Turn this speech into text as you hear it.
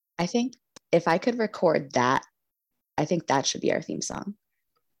I think if I could record that, I think that should be our theme song.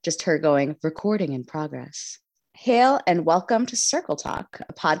 Just her going, recording in progress. Hail and welcome to Circle Talk,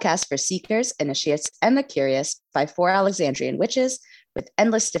 a podcast for seekers, initiates, and the curious by 4 Alexandrian witches with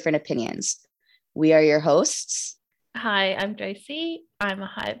endless different opinions. We are your hosts. Hi, I'm Josie. I'm a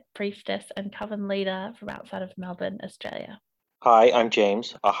high priestess and coven leader from outside of Melbourne, Australia. Hi, I'm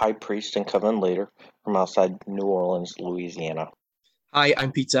James, a high priest and coven leader from outside New Orleans, Louisiana. Hi,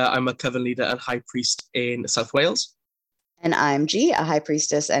 I'm Peter. I'm a coven leader and high priest in South Wales. And I'm G, a high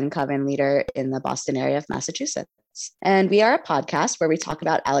priestess and coven leader in the Boston area of Massachusetts. And we are a podcast where we talk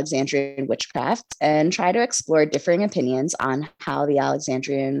about Alexandrian witchcraft and try to explore differing opinions on how the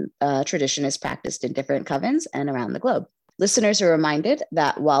Alexandrian tradition is practiced in different covens and around the globe. Listeners are reminded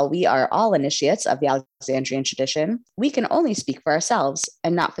that while we are all initiates of the Alexandrian tradition, we can only speak for ourselves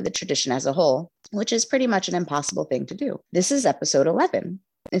and not for the tradition as a whole, which is pretty much an impossible thing to do. This is episode 11.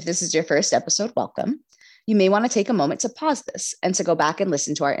 If this is your first episode, welcome. You may want to take a moment to pause this and to go back and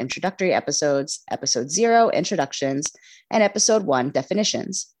listen to our introductory episodes, episode 0, introductions, and episode 1,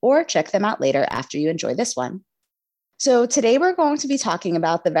 definitions, or check them out later after you enjoy this one. So today we're going to be talking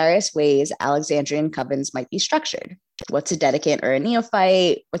about the various ways Alexandrian covens might be structured. What's a dedicant or a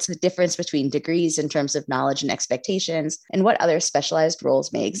neophyte? What's the difference between degrees in terms of knowledge and expectations? And what other specialized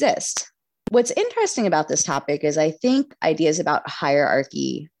roles may exist? What's interesting about this topic is I think ideas about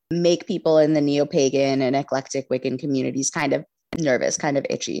hierarchy make people in the neo-pagan and eclectic Wiccan communities kind of nervous, kind of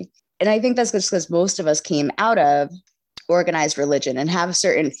itchy. And I think that's just because most of us came out of organized religion and have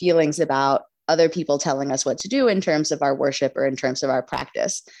certain feelings about other people telling us what to do in terms of our worship or in terms of our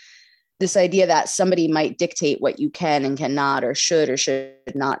practice. This idea that somebody might dictate what you can and cannot or should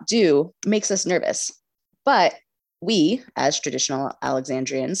not do makes us nervous. But we, as traditional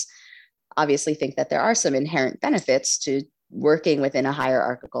Alexandrians, obviously think that there are some inherent benefits to working within a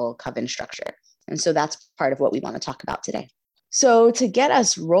hierarchical coven structure. And so that's part of what we want to talk about today. So to get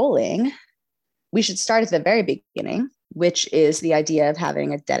us rolling, we should start at the very beginning, which is the idea of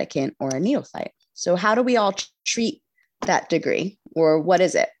having a dedicant or a neophyte. So how do we all treat that degree, or what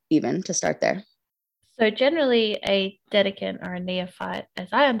is it even, to start there? So generally a dedicant or a neophyte, as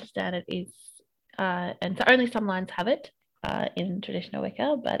I understand it, is, and so only some lines have it in traditional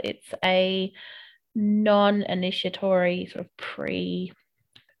Wicca, but it's a non-initiatory sort of pre-training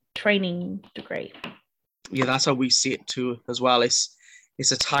degree. Yeah, that's how we see it too as well. It's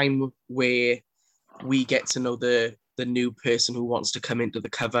a time where we get to know the new person who wants to come into the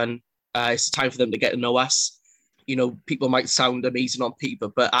coven. It's a time for them to get to know us. You know, people might sound amazing on paper,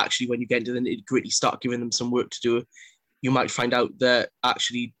 but actually when you get into the nitty-gritty, start giving them some work to do, you might find out that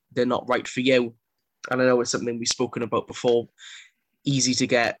actually they're not right for you. And I know it's something we've spoken about before, easy to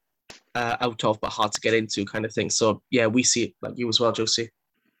get out of, but hard to get into kind of thing. So yeah, we see it like you as well, Josie.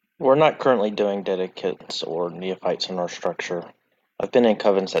 We're not currently doing dedicates or neophytes in our structure. I've been in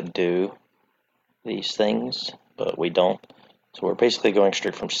covens that do these things, but we don't. So we're basically going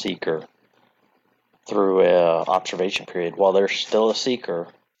straight from seeker through a observation period while they're still a seeker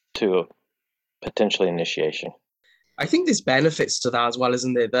to potentially initiation. I think there's benefits to that as well,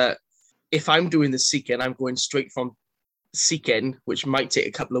 isn't there? That if I'm doing the seeking, I'm going straight from seeking, which might take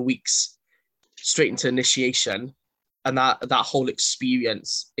a couple of weeks, straight into initiation, and that whole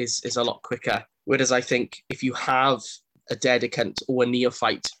experience is a lot quicker. Whereas I think if you have a dedicant or a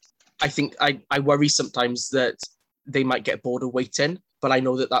neophyte, I think I worry sometimes that they might get bored of waiting, but I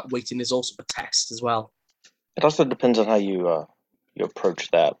know that waiting is also a test as well. It also depends on how you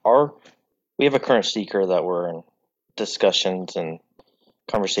approach that. We have a current seeker that we're in discussions and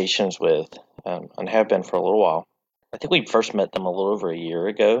conversations with, and have been for a little while. I think we first met them a little over a year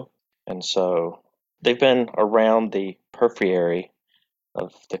ago, and so they've been around the periphery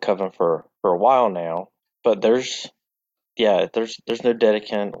of the coven for a while now. But there's no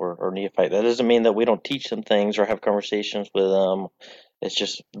dedicant or neophyte. That doesn't mean that we don't teach them things or have conversations with them. It's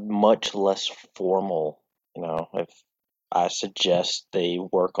just much less formal. You know, if I suggest they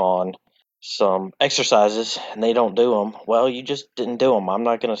work on some exercises and they don't do them, well, you just didn't do them. I'm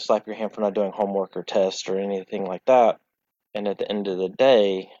not going to slap your hand for not doing homework or tests or anything like that. And at the end of the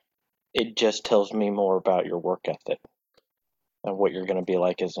day, it just tells me more about your work ethic and what you're going to be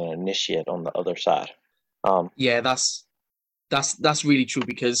like as an initiate on the other side. Yeah, that's really true,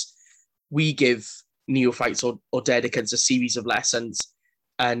 because we give neophytes or dedicants a series of lessons,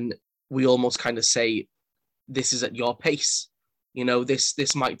 and we almost kind of say, this is at your pace. You know,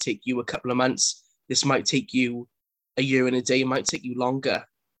 this might take you a couple of months. This might take you a year and a day. It might take you longer,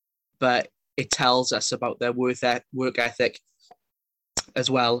 but it tells us about their work ethic as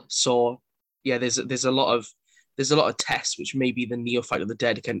well. So yeah, there's a lot of there's a lot of tests which maybe the neophyte or the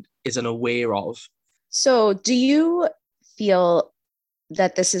dedicant isn't aware of. So do you feel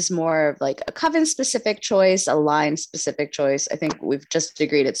that this is more of like a coven specific choice, a line specific choice? I think we've just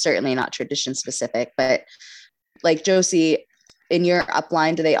agreed it's certainly not tradition specific, but like Josie, in your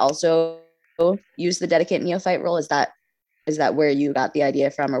upline, do they also use the dedicant neophyte role? Is that where you got the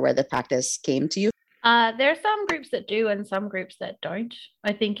idea from, or where the practice came to you? There are some groups that do and some groups that don't.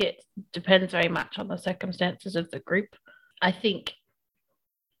 I think it depends very much on the circumstances of the group. I think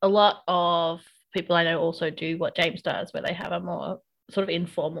a lot of people I know also do what James does, where they have a more sort of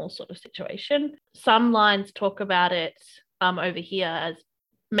informal sort of situation. Some lines talk about it over here as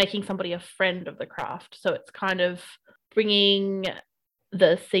making somebody a friend of the craft. So it's kind of bringing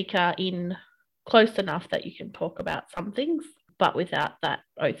the seeker in close enough that you can talk about some things, but without that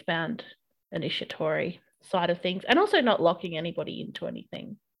oath-bound initiatory side of things, and also not locking anybody into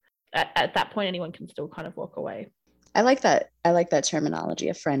anything. At that point, anyone can still kind of walk away. I like that terminology,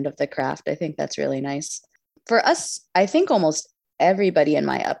 a friend of the craft. I think that's really nice. For us, I think almost everybody in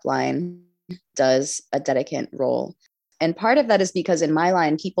my upline does a dedicant role. And part of that is because in my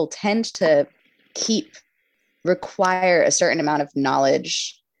line, people tend to require a certain amount of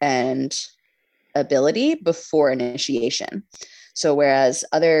knowledge and ability before initiation. So whereas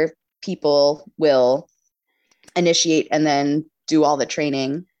other people will initiate and then do all the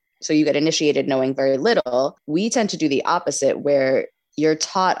training, so you get initiated knowing very little, we tend to do the opposite, where you're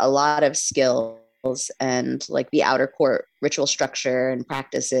taught a lot of skills and like the outer court ritual structure and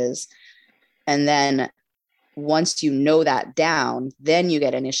practices. And then once you know that down, then you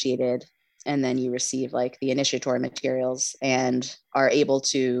get initiated, and then you receive like the initiatory materials and are able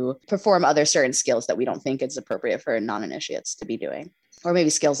to perform other certain skills that we don't think it's appropriate for non-initiates to be doing. Or maybe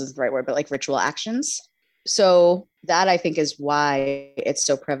skills is the right word, but like ritual actions. So that I think is why it's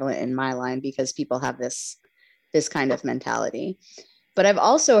so prevalent in my line, because people have this kind of mentality. But I've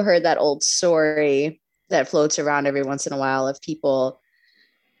also heard that old story that floats around every once in a while of people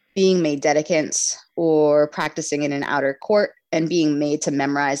being made dedicants or practicing in an outer court and being made to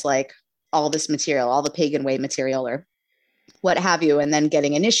memorize like all this material, all the pagan way material or what have you, and then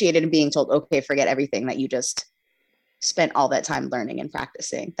getting initiated and being told, okay, forget everything that you just spent all that time learning and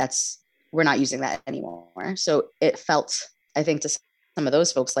practicing. We're not using that anymore. So it felt, I think, to some of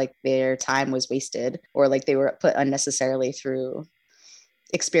those folks like their time was wasted, or like they were put unnecessarily through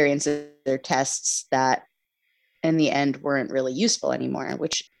experiences or tests that in the end weren't really useful anymore,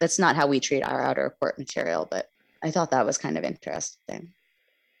 which that's not how we treat our outer court material. But I thought that was kind of interesting.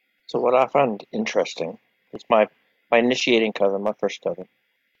 So what I find interesting is my initiating coven, my first coven,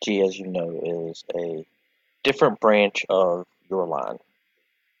 G, as you know, is a different branch of your line.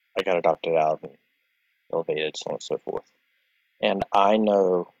 I got adopted out and elevated, so on and so forth. And I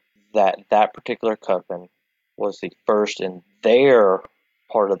know that that particular coven was the first in their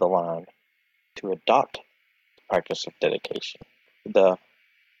part of the line to adopt the practice of dedication. The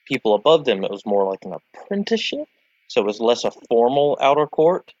people above them, it was more like an apprenticeship, so it was less a formal outer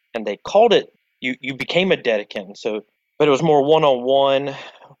court, and they called it, you became a dedicant, so, but it was more one-on-one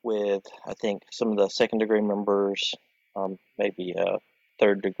with, I think, some of the second degree members, maybe a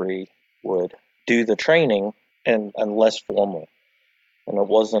third degree would do the training and less formal. And it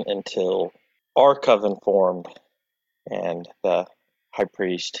wasn't until our coven formed and the high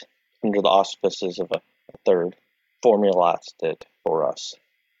priest, under the auspices of a third, formalized it for us.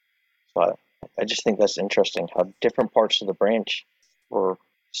 So I just think that's interesting how different parts of the branch were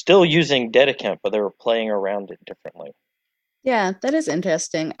still using dedicant, but they were playing around it differently. Yeah, that is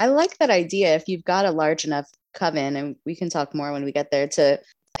interesting. I like that idea. If you've got a large enough coven, and we can talk more when we get there, to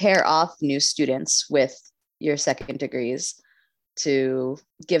pair off new students with your second degrees to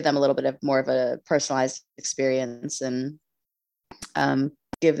give them a little bit of more of a personalized experience and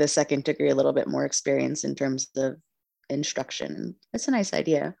give the second degree a little bit more experience in terms of instruction. That's a nice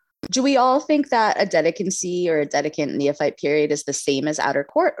idea. Do we all think that a dedicancy or a dedicant neophyte period is the same as outer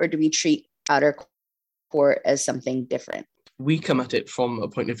court, or do we treat outer court as something different? We come at it from a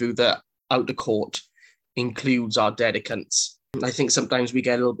point of view that outer court includes our dedicants. I think sometimes we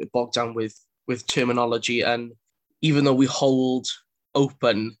get a little bit bogged down with terminology, and even though we hold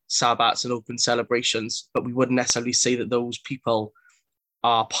open sabbats and open celebrations, but we wouldn't necessarily say that those people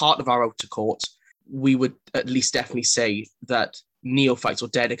are part of our outer court, we would at least definitely say that neophytes or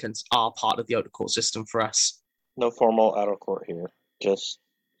dedicants are part of the outer court system for us. No formal outer court here, just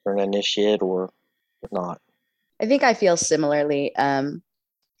for an initiate or not. I think I feel similarly.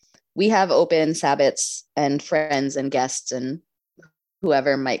 We have open sabbats and friends and guests and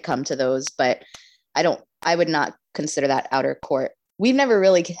whoever might come to those, but I would not consider that outer court. We've never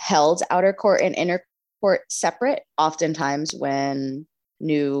really held outer court and inner court separate. Oftentimes when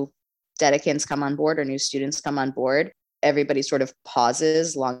new dedicants come on board or new students come on board, everybody sort of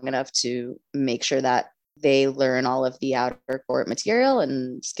pauses long enough to make sure that they learn all of the outer court material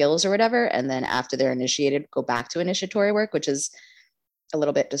and skills or whatever. And then after they're initiated, go back to initiatory work, which is a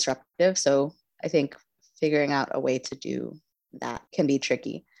little bit disruptive. So I think figuring out a way to do that can be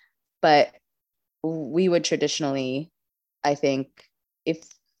tricky. But we would traditionally, I think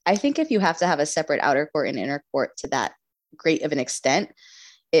if you have to have a separate outer court and inner court to that great of an extent,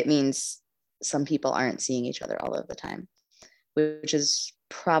 it means some people aren't seeing each other all of the time, which is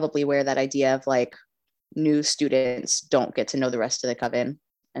probably where that idea of like new students don't get to know the rest of the coven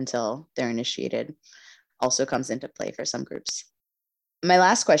until they're initiated also comes into play for some groups. My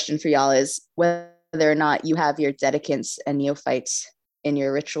last question for y'all is whether or not you have your dedicants and neophytes in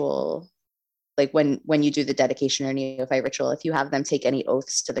your ritual, like when you do the dedication or neophyte ritual, if you have them take any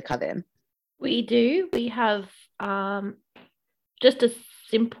oaths to the coven. We do. We have just a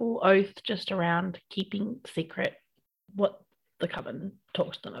simple oath just around keeping secret what the coven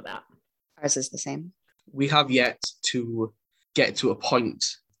talks to them about. Ours is the same. We have yet to get to a point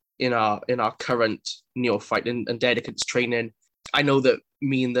in our current neophyte and dedicants training. I know that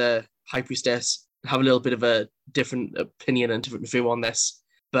me and the high priestess have a little bit of a different opinion and different view on this,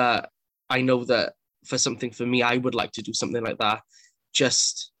 but I know that for me, I would like to do something like that,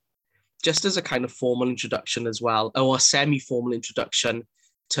 just as a kind of formal introduction as well, or a semi-formal introduction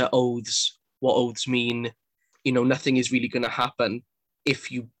to oaths, what oaths mean. You know, nothing is really going to happen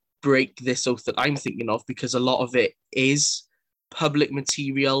if you break this oath that I'm thinking of, because a lot of it is public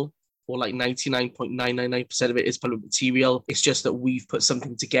material, or like 99.999% of it is public material. It's just that we've put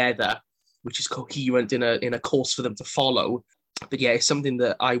something together which is coherent in a course for them to follow. But yeah, it's something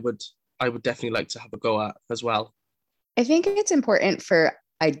that I would definitely like to have a go at as well. I think it's important for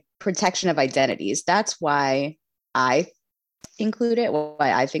protection of identities. That's why I include it. Why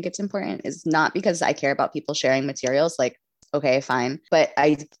I think it's important is not because I care about people sharing materials, like, okay, fine. But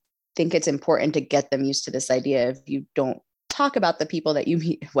I think it's important to get them used to this idea of you don't talk about the people that you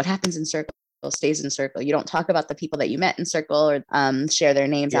meet. What happens in circle stays in circle. You don't talk about the people that you met in circle or share their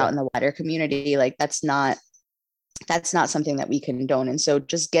names out in the wider community. Like that's not something that we condone. And so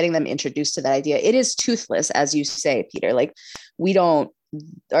just getting them introduced to that idea, it is toothless, as you say, Peter. Like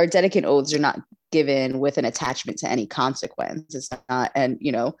our dedicant oaths are not given with an attachment to any consequence. It's not, and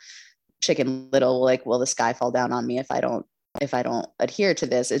Chicken Little, like, will the sky fall down on me if I don't adhere to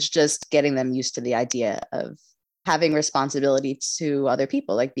this? It's just getting them used to the idea of having responsibility to other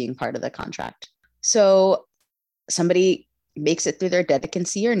people, like being part of the contract. So somebody makes it through their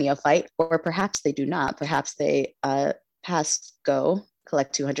dedicancy or neophyte, or perhaps they do not. Perhaps they pass go,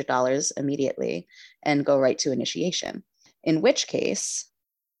 collect $200 immediately, and go right to initiation. In which case,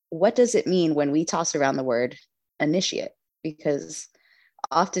 what does it mean when we toss around the word initiate? Because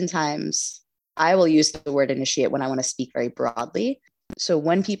oftentimes I will use the word initiate when I want to speak very broadly. So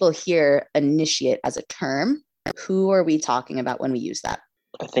when people hear initiate as a term, who are we talking about when we use that?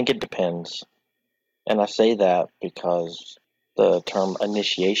 I think it depends. And I say that because the term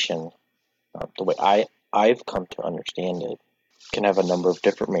initiation, the way I've come to understand it, can have a number of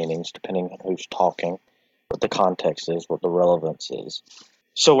different meanings depending on who's talking, what the context is, what the relevance is.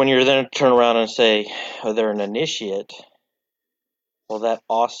 So when you're then turn around and say, oh, they're an initiate, well, that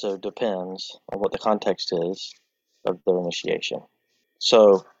also depends on what the context is of their initiation.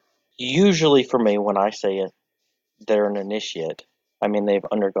 So usually for me, when I say it, they're an initiate, I mean they've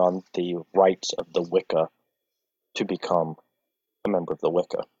undergone the rites of the Wicca to become a member of the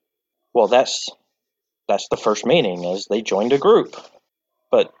Wicca. Well, that's the first meaning, is they joined a group.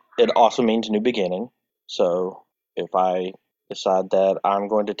 But it also means new beginning. So if I decide that I'm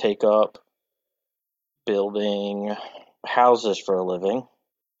going to take up building houses for a living,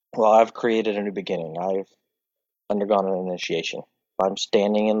 well, I've created a new beginning. I've undergone an initiation. If I'm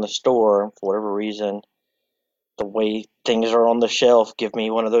standing in the store, for whatever reason, the way things are on the shelf give me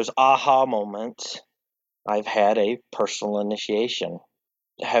one of those aha moments, I've had a personal initiation.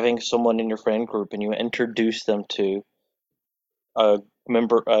 Having someone in your friend group and you introduce them to a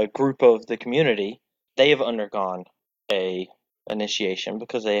group of the community, they have undergone a initiation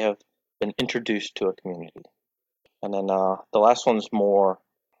because they have been introduced to a community. And then the last one's more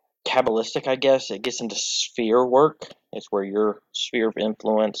Kabbalistic, I guess. It gets into sphere work. It's where your sphere of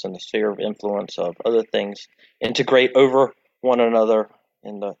influence and the sphere of influence of other things integrate over one another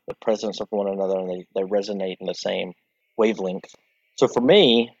in the presence of one another, and they resonate in the same wavelength. So for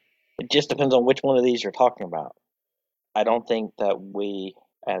me, it just depends on which one of these you're talking about. I don't think that we,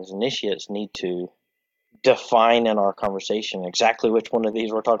 as initiates, need to define in our conversation exactly which one of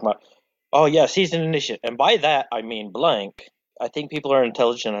these we're talking about. Oh, yes, he's an initiate. And by that, I mean blank. I think people are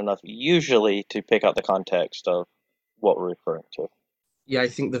intelligent enough usually to pick out the context of what we're referring to. Yeah, I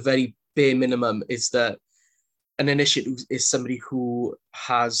think the very bare minimum is that an initiate is somebody who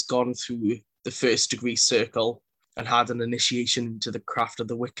has gone through the first degree circle and had an initiation into the craft of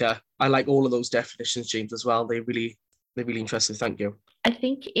the Wicca. I like all of those definitions, James, as well. They're really interesting. Thank you. I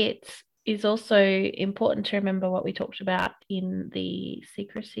think it is also important to remember what we talked about in the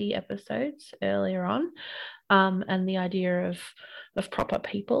secrecy episodes earlier on, and the idea of proper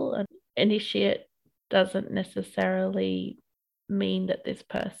people. An initiate doesn't necessarily mean that this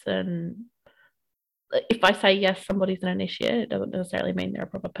person, if I say yes, somebody's an initiate, it doesn't necessarily mean they're a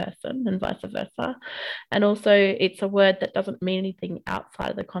proper person, and vice versa. And also, it's a word that doesn't mean anything outside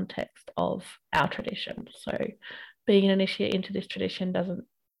of the context of our tradition. So, being an initiate into this tradition doesn't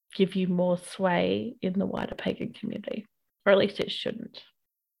give you more sway in the wider pagan community, or at least it shouldn't.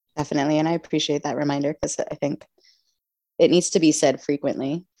 Definitely. And I appreciate that reminder because I think it needs to be said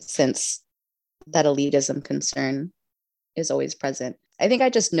frequently since that elitism concern is always present. I think I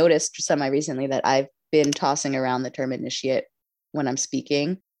just noticed semi recently that I've been tossing around the term initiate when I'm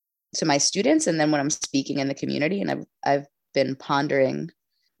speaking to my students and then when I'm speaking in the community. And I've been pondering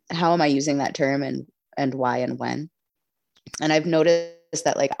how am I using that term and why and when. And I've noticed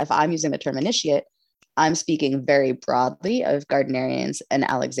that like if I'm using the term initiate, I'm speaking very broadly of Gardnerians and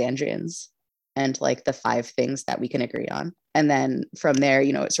Alexandrians and like the 5 things that we can agree on. And then from there,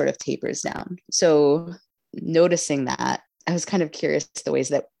 it sort of tapers down. So noticing that, I was kind of curious the ways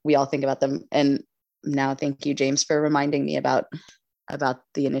that we all think about them. And now thank you, James, for reminding me about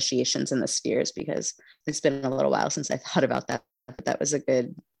the initiations and the spheres, because it's been a little while since I thought about that. But that was a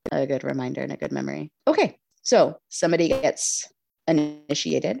good reminder and a good memory. Okay, so somebody gets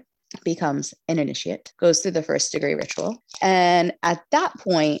initiated, becomes an initiate, goes through the first degree ritual. And at that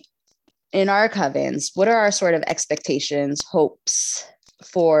point in our covens, what are our sort of expectations, hopes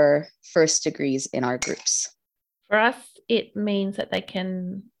for first degrees in our groups? For us, it means that they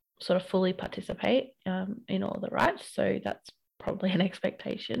can sort of fully participate in all the rites. So that's probably an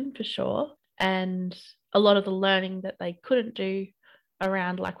expectation for sure. And a lot of the learning that they couldn't do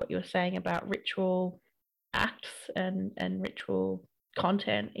around, like what you were saying about ritual acts and ritual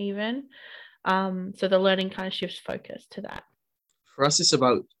content even. So the learning kind of shifts focus to that. For us, it's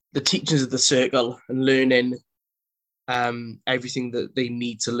about the teachings of the circle and learning everything that they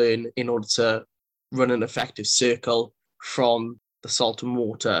need to learn in order to run an effective circle, from the salt and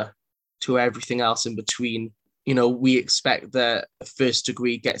water to everything else in between. We expect that a first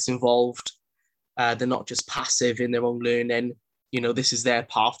degree gets involved. They're not just passive in their own learning. This is their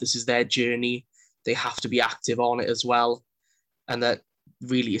path, this is their journey. They have to be active on it as well. And that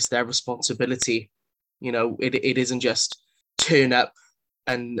really is their responsibility. It isn't just turn up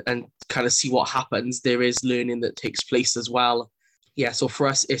and kind of see what happens. There is learning that takes place as well. Yeah, so for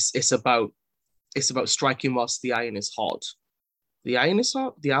us, it's about striking whilst the iron is hot. The iron is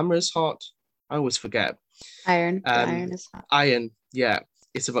hot? The hammer is hot? I always forget. The iron is hot. Iron, yeah.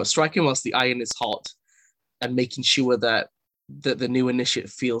 It's about striking whilst the iron is hot and making sure that the new initiate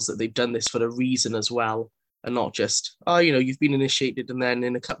feels that they've done this for a reason as well, and not just, you've been initiated and then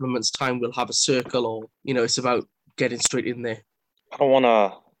in a couple of months' time we'll have a circle, or, it's about getting straight in there. I don't want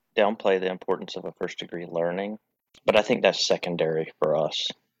to downplay the importance of a first degree learning, but I think that's secondary for us.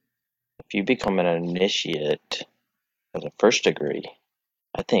 If you become an initiate as a first degree,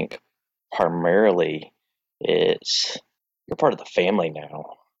 I think primarily it's you're part of the family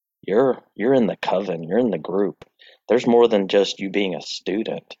now. You're in the coven, you're in the group. There's more than just you being a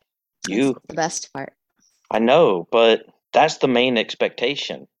student. That's the best part. I know, but that's the main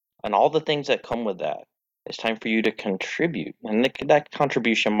expectation, and all the things that come with that. It's time for you to contribute, and that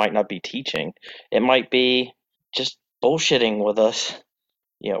contribution might not be teaching. It might be just bullshitting with us,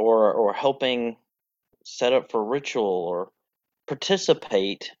 or helping set up for ritual, or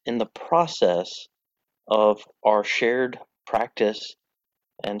participate in the process of our shared practice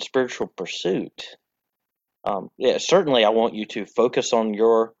and spiritual pursuit. Certainly I want you to focus on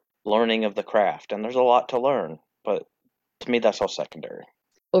your learning of the craft, and there's a lot to learn, but to me that's all secondary.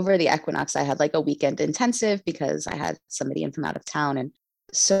 Over the equinox, I had like a weekend intensive because I had somebody in from out of town. And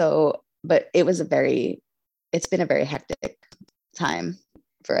so, but it's been a very hectic time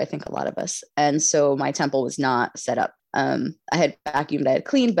for, I think, a lot of us. And so my temple was not set up. I had vacuumed, I had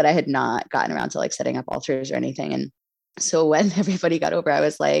cleaned, but I had not gotten around to like setting up altars or anything. And so when everybody got over, I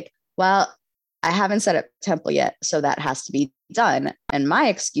was like, well, I haven't set up temple yet, so that has to be done. And my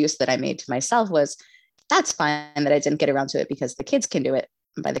excuse that I made to myself was, that's fine that I didn't get around to it because the kids can do it.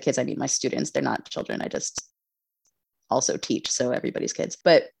 And by the kids, I mean my students. They're not children. I just also teach, so everybody's kids.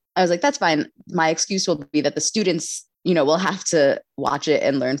 But I was like, that's fine. My excuse will be that the students, will have to watch it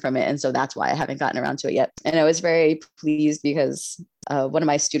and learn from it. And so that's why I haven't gotten around to it yet. And I was very pleased because one of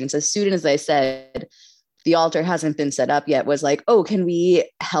my students, as soon as I said, the altar hasn't been set up yet, was like, oh, can we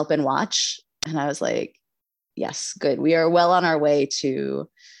help and watch? And I was like, yes, good. We are well on our way to,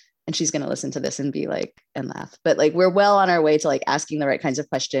 and she's going to listen to this and be like, and laugh, but like, we're well on our way to like asking the right kinds of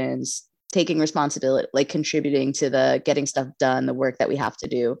questions, taking responsibility, like contributing to the getting stuff done, the work that we have to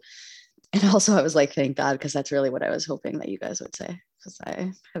do. And also I was like, thank God, because that's really what I was hoping that you guys would say, because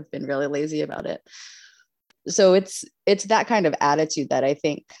I have been really lazy about it. So it's that kind of attitude that I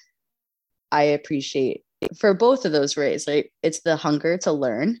think I appreciate for both of those ways, right? It's the hunger to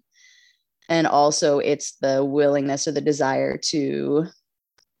learn, and also it's the willingness or the desire to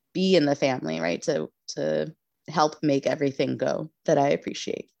be in the family, right? To help make everything go, that I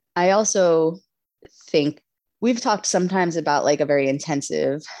appreciate. I also think we've talked sometimes about like a very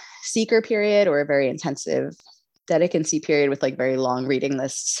intensive seeker period or a very intensive dedicancy period with like very long reading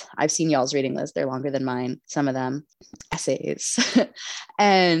lists. I've seen y'all's reading lists. They're longer than mine, some of them, essays.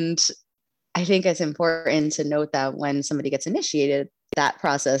 And I think it's important to note that when somebody gets initiated, that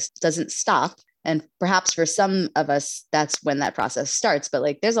process doesn't stop. And perhaps for some of us, that's when that process starts. But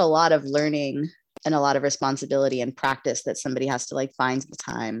like, there's a lot of learning and a lot of responsibility and practice that somebody has to like find the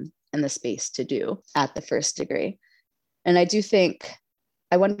time and the space to do at the first degree. And I do think,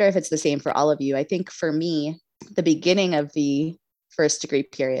 I wonder if it's the same for all of you. I think for me, the beginning of the first degree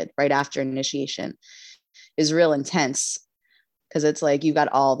period, right after initiation, is real intense, because it's like you got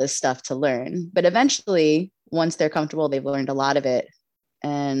all this stuff to learn. But eventually, once they're comfortable, they've learned a lot of it.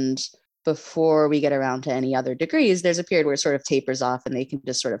 And before we get around to any other degrees, there's a period where it sort of tapers off and they can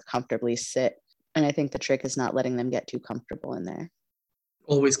just sort of comfortably sit. And I think the trick is not letting them get too comfortable in there.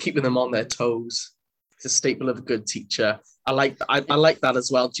 Always keeping them on their toes. It's a staple of a good teacher. I like that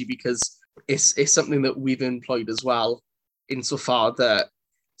as well, G, because it's something that we've employed as well, insofar that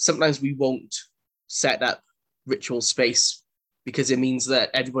sometimes we won't set up ritual space because it means that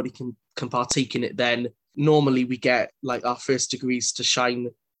everybody can partake in it. Then normally we get like our first degrees to shine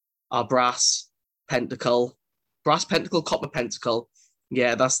our brass pentacle, copper pentacle.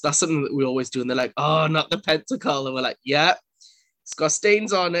 Yeah, that's something that we always do. And they're like, oh, not the pentacle. And we're like, yeah, it's got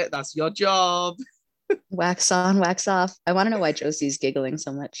stains on it. That's your job. Wax on, wax off. I want to know why Josie's giggling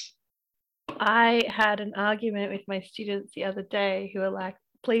so much. I had an argument with my students the other day who were like,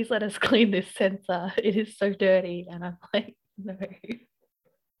 please let us clean this censer. It is so dirty. And I'm like, no.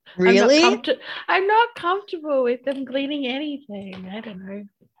 Really? I'm not comfortable with them cleaning anything. I don't know.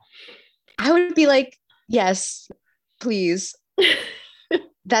 I would be like, yes, please.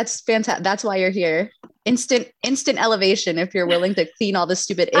 That's fantastic. That's why you're here. Instant elevation if you're willing to clean all the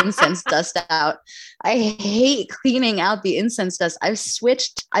stupid incense dust out. I hate cleaning out the incense dust. I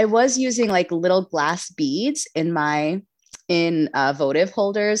was using like little glass beads in votive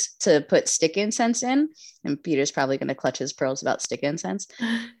holders to put stick incense in. And Peter's probably going to clutch his pearls about stick incense.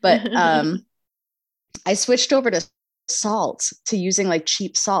 But I switched over to salt, to using like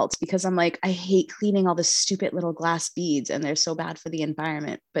cheap salts, because I'm like, I hate cleaning all the stupid little glass beads and they're so bad for the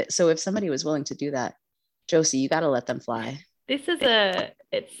environment. But so if somebody was willing to do that, Josie, you got to let them fly. It's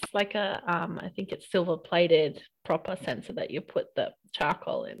like I think it's silver plated proper censer that you put the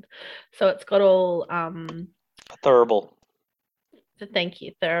charcoal in. So it's got all Thurible. So thank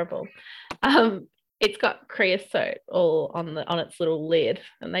you, Thurible. It's got creosote all on its little lid,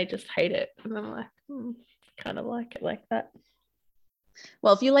 and they just hate it. And I'm like, kind of like it like that.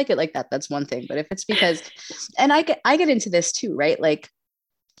 Well, if you like it like that, that's one thing. But if it's because, and I get into this too, right? Like,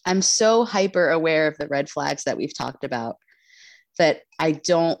 I'm so hyper aware of the red flags that we've talked about that I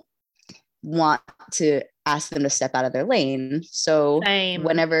don't want to ask them to step out of their lane. So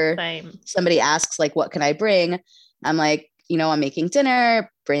whenever somebody asks, like, what can I bring? I'm like, I'm making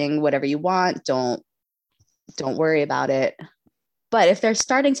dinner, bring whatever you want. Don't worry about it. But if they're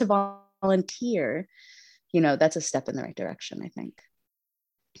starting to volunteer, that's a step in the right direction, I think.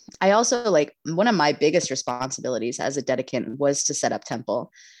 I also, like, one of my biggest responsibilities as a dedicant was to set up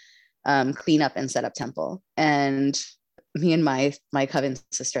temple, clean up and set up temple. And me and my coven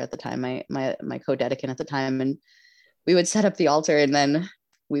sister at the time, my co-dedicant at the time, and we would set up the altar, and then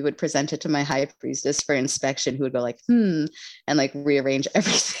we would present it to my high priestess for inspection, who would go like, and like rearrange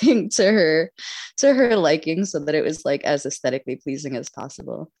everything to her liking, so that it was like as aesthetically pleasing as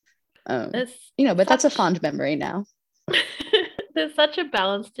possible. But that's a fond memory now. There's such a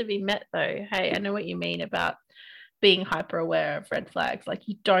balance to be met, though. Hey, I know what you mean about being hyper aware of red flags. Like,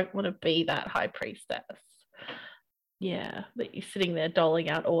 you don't want to be that high priestess. Yeah, that you're sitting there doling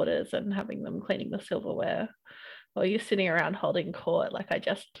out orders and having them cleaning the silverware. while you're sitting around holding court. Like I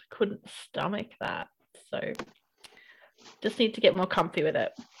just couldn't stomach that. So just need to get more comfy with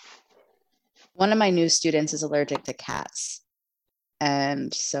it. One of my new students is allergic to cats.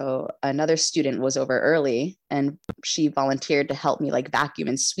 And so another student was over early and she volunteered to help me like vacuum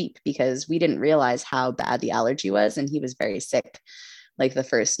and sweep because we didn't realize how bad the allergy was. And he was very sick like the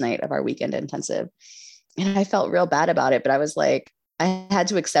first night of our weekend intensive. And I felt real bad about it, but I was like, I had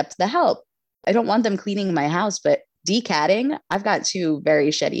to accept the help. I don't want them cleaning my house, but decatting, I've got two very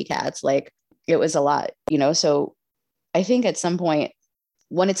shitty cats. Like it was a lot, you know? So I think at some point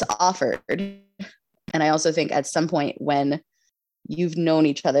when it's offered, and I also think at some point when you've known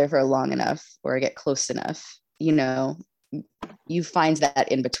each other for long enough or get close enough, you know, you find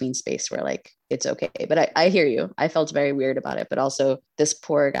that in between space where like it's okay. But I hear you. I felt very weird about it, but also this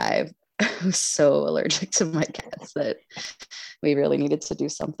poor guy was so allergic to my cats that we really needed to do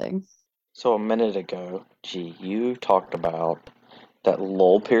something. So a minute ago, you talked about that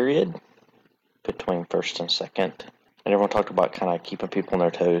lull period between first and second. And everyone talked about kind of keeping people on their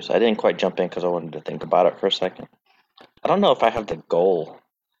toes. I didn't quite jump in because I wanted to think about it for a second. I don't know if I have the goal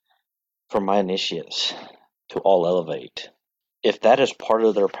for my initiates to all elevate. If that is part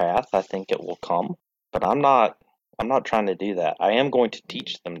of their path, I think it will come. But I'm not trying to do that. I am going to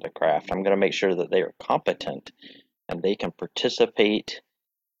teach them the craft. I'm going to make sure that they are competent and they can participate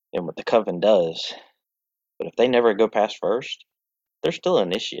in what the coven does. But if they never go past first, they're still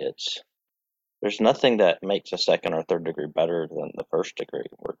initiates. There's nothing that makes a second or third degree better than the first degree.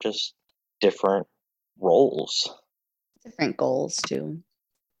 We're just different roles. Different goals too.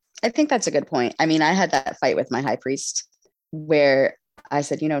 I think that's a good point. I mean, I had that fight with my high priest where I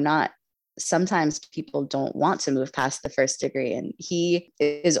said, you know, not sometimes people don't want to move past the first degree. And he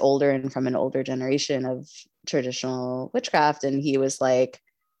is older and from an older generation of traditional witchcraft. And he was like,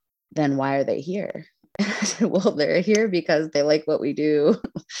 then why are they here? I said, well, they're here because they like what we do.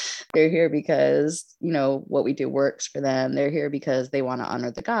 They're here because, you know, what we do works for them. They're here because they want to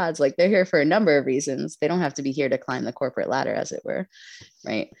honor the gods. Like they're here for a number of reasons. They don't have to be here to climb the corporate ladder, as it were.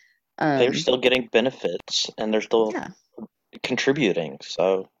 Right. They're still getting benefits and they're still contributing.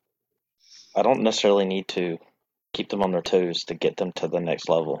 So I don't necessarily need to keep them on their toes to get them to the next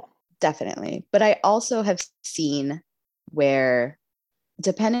level. Definitely. But I also have seen where,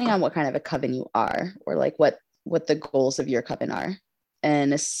 depending on what kind of a coven you are, or like what the goals of your coven are,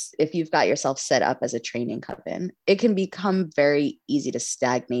 and if you've got yourself set up as a training coven, it can become very easy to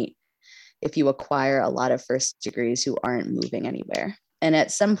stagnate if you acquire a lot of first degrees who aren't moving anywhere. And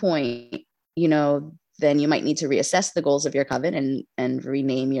at some point, you know, then you might need to reassess the goals of your coven and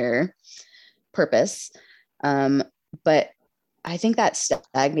rename your purpose. But I think that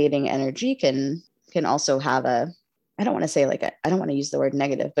stagnating energy can also have a, I don't want to say like I don't want to use the word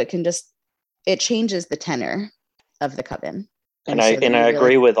negative, but it changes the tenor of the coven. And I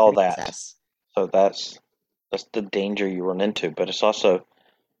agree with all that. So that's the danger you run into. But it's also,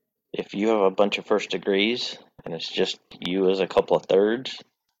 if you have a bunch of first degrees and it's just you as a couple of thirds,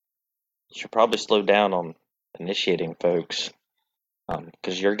 you should probably slow down on initiating folks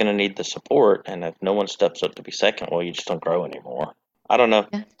because you're going to need the support. And if no one steps up to be second, well, you just don't grow anymore. I don't know.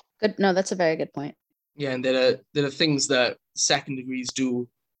 Yeah, good. No, that's a very good point. Yeah, and there are things that second degrees do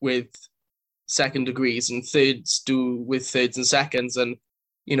with second degrees and thirds do with thirds and seconds. And,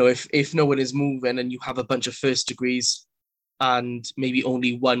 you know, if no one is moving and you have a bunch of first degrees and maybe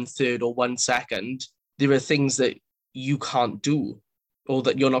only 1/3 or 1/2, there are things that you can't do or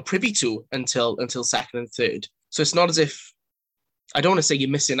that you're not privy to until second and third. So it's not as if, I don't want to say you're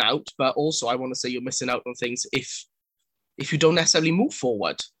missing out, but also I want to say you're missing out on things if you don't necessarily move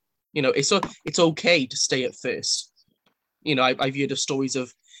forward. You know, it's okay to stay at first. You know, I've heard of stories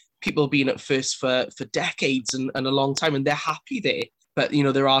of people being at first for decades and a long time, and they're happy there. But, you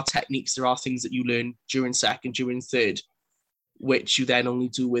know, there are techniques, there are things that you learn during second, during third, which you then only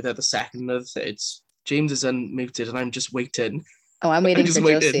do with other second and other thirds. James is unmuted, and I'm just waiting. Oh, I'm waiting for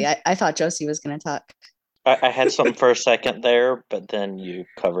Josie. I thought Josie was going to talk. I had something for a second there, but then you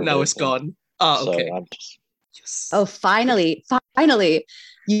covered it. No, it's gone. Oh, okay. So I'm just... Yes. Oh, finally,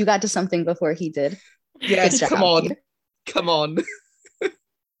 you got to something before he did. Yes, come on.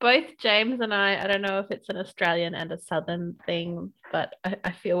 Both James and I don't know if it's an Australian and a Southern thing, but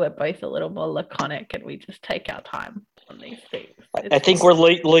I feel we're both a little more laconic and we just take our time on these things. I think we're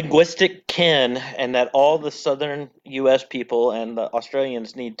linguistic kin, and that all the Southern U.S. people and the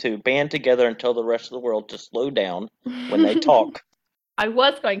Australians need to band together and tell the rest of the world to slow down when they talk. I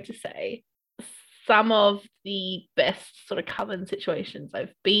was going to say some of the best sort of coven situations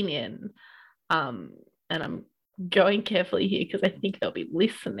I've been in, and I'm going carefully here because I think they'll be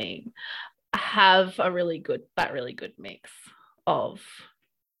listening, have that really good mix of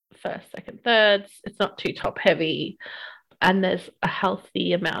first, second, thirds. It's not too top heavy, and there's a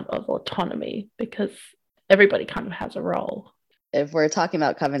healthy amount of autonomy because everybody kind of has a role. If we're talking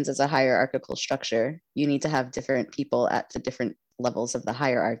about covens as a hierarchical structure, you need to have different people at the different levels of the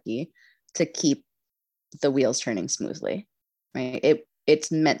hierarchy to keep the wheels turning smoothly, right?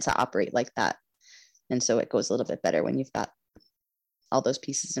 It's meant to operate like that. And so it goes a little bit better when you've got all those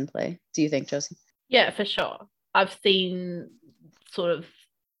pieces in play. Do you think, Josie? Yeah, for sure. I've seen sort of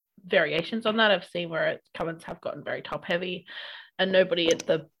variations on that. I've seen where covens have gotten very top heavy and nobody at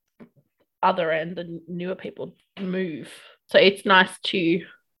the other end, the newer people, move. So it's nice to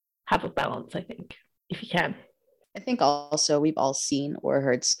have a balance, I think, if you can. I think also we've all seen or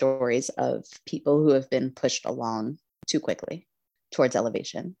heard stories of people who have been pushed along too quickly towards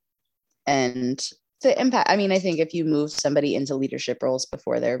elevation. And the impact, I mean, I think if you move somebody into leadership roles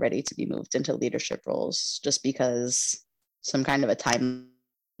before they're ready to be moved into leadership roles, just because some kind of a time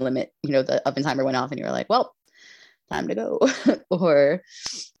limit, the oven timer went off and you were like, well, time to go. Or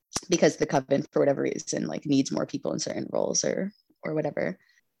because the coven, for whatever reason, like needs more people in certain roles or whatever.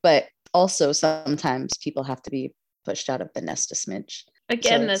 But also sometimes people have to be pushed out of the nest a smidge.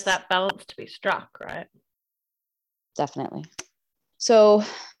 Again, there's that balance to be struck, right? Definitely. So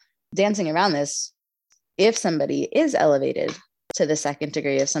dancing around this, if somebody is elevated to the second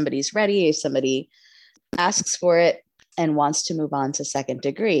degree, if somebody's ready, if somebody asks for it and wants to move on to second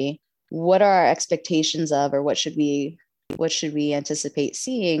degree, what are our expectations of, or what should we anticipate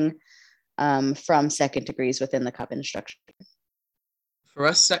seeing from second degrees within the coven structure? For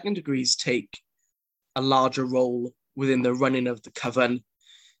us, second degrees take a larger role within the running of the coven,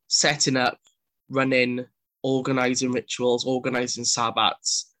 setting up, running, organizing rituals, organizing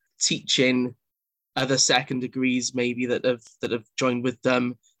sabbats, teaching other second degrees maybe that have joined with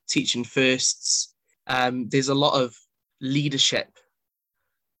them, teaching firsts. There's a lot of leadership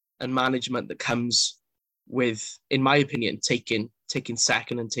and management that comes with, in my opinion, taking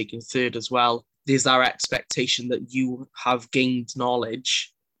second and taking third as well. There's our expectation that you have gained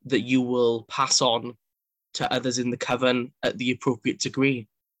knowledge that you will pass on to others in the coven at the appropriate degree.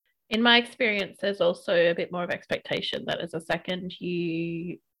 In my experience, there's also a bit more of expectation that as a second,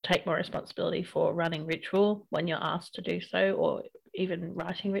 you take more responsibility for running ritual when you're asked to do so, or even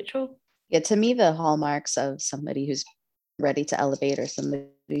writing ritual. Yeah, to me, the hallmarks of somebody who's ready to elevate or somebody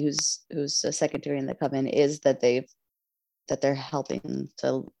who's a secondary in the coven is that they're helping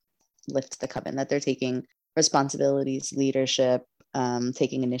to lift the coven, that they're taking responsibilities, leadership,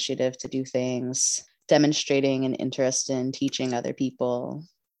 taking initiative to do things, demonstrating an interest in teaching other people,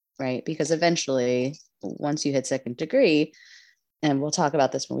 right? Because eventually, once you hit second degree, and we'll talk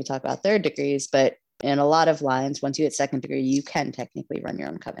about this when we talk about third degrees, but in a lot of lines, once you hit second degree, you can technically run your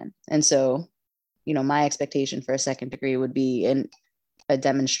own coven. And so, my expectation for a second degree would be in a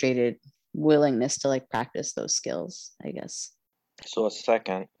demonstrated willingness to practice those skills, I guess. So a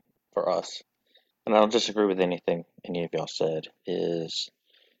second for us, and I don't disagree with anything any of y'all said, is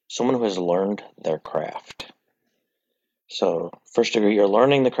someone who has learned their craft. So first degree, you're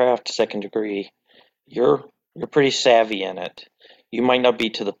learning the craft. Second degree, you're pretty savvy in it. You might not be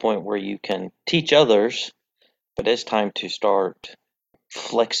to the point where you can teach others, but it's time to start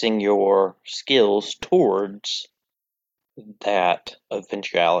flexing your skills towards that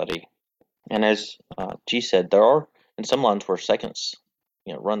eventuality. And as G said, there are in some lines where seconds,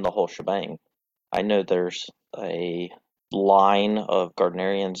 run the whole shebang. I know there's a line of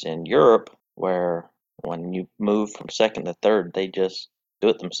Gardnerians in Europe where when you move from second to third, they just do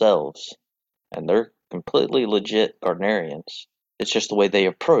it themselves. And they're completely legit Gardnerians. It's just the way they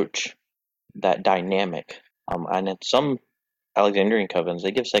approach that dynamic. And in some Alexandrian covens,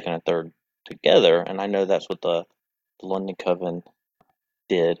 they give second and third together, and I know that's what the London coven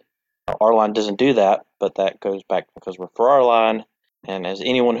did. Our line doesn't do that, but that goes back because we're for our line, and as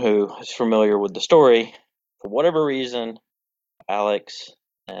anyone who is familiar with the story, for whatever reason, Alex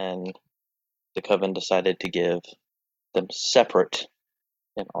and the coven decided to give them separate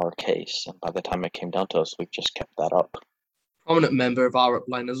in our case, and by the time it came down to us, we've just kept that up. Prominent member of our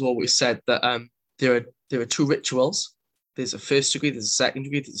upline has always said that there are two rituals. There's a first degree, there's a second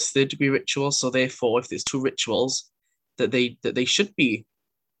degree, there's a third degree ritual. So therefore, if there's two rituals, that they should be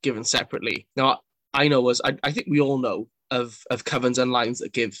given separately. Now, I think we all know of covens and lines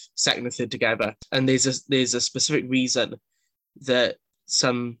that give second and third together, and there's a specific reason that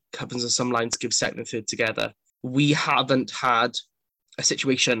some covens and some lines give second and third together. We haven't had a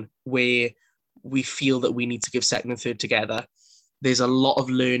situation where we feel that we need to give second and third together. There's a lot of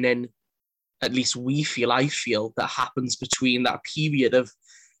learning, at least I feel, that happens between that period of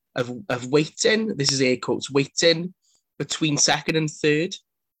of waiting. This is air quotes, waiting between second and third.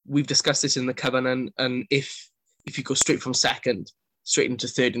 We've discussed this in the Covenant, and if you go straight from second straight into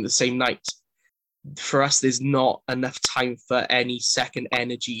third in the same night, for us, there's not enough time for any second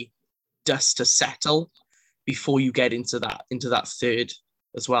energy dust to settle before you get into that third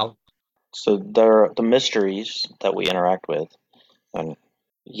as well. So there are the mysteries that we interact with, and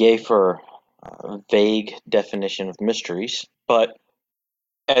yay for a vague definition of mysteries. But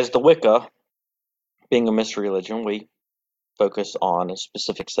as the Wicca, being a mystery religion, we focus on a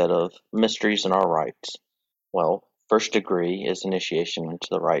specific set of mysteries and our rites. Well, first degree is initiation into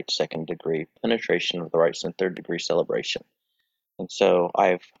the rites, second degree penetration of the rites, and third degree celebration. And so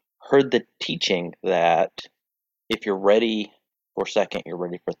I've heard the teaching that if you're ready for second, you're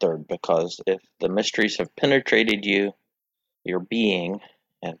ready for third, because if the mysteries have penetrated you, your being,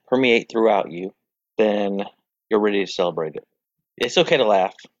 and permeate throughout you, then you're ready to celebrate it. It's okay to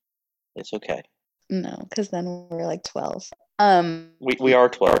laugh. It's okay. No, because then we're like 12. We are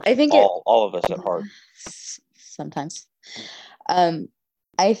 12. I think all of us at heart. Sometimes.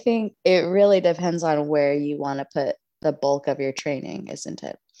 I think it really depends on where you want to put the bulk of your training, isn't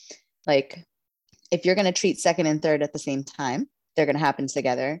it? Like, if you're going to treat second and third at the same time, they're going to happen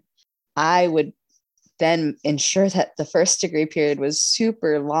together. I would then ensure that the first degree period was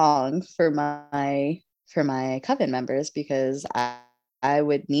super long for my coven members, because I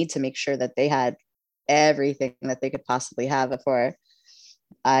would need to make sure that they had everything that they could possibly have before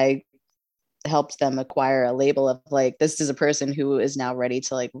I helped them acquire a label of like, this is a person who is now ready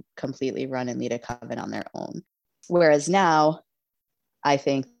to like completely run and lead a coven on their own. Whereas now, I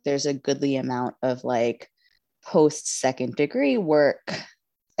think there's a goodly amount of like post second degree work,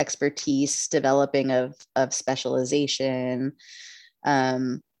 expertise, developing of specialization,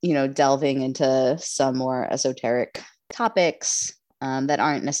 delving into some more esoteric topics that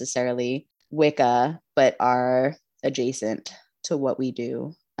aren't necessarily Wicca, but are adjacent to what we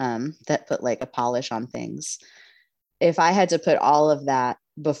do, that put like a polish on things. If I had to put all of that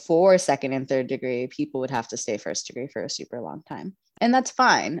before second and third degree, people would have to stay first degree for a super long time. And that's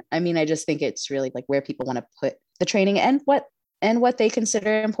fine. I mean, I just think it's really like where people want to put the training and what they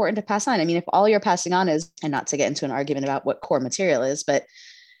consider important to pass on. I mean, if all you're passing on is, and not to get into an argument about what core material is, but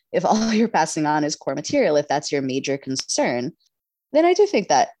if all you're passing on is core material, if that's your major concern, then I do think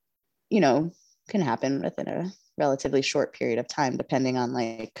that, can happen within a relatively short period of time, depending on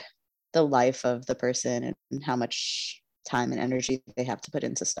like the life of the person and how much time and energy they have to put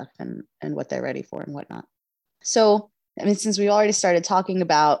into stuff and what they're ready for and whatnot. So, I mean, since we already started talking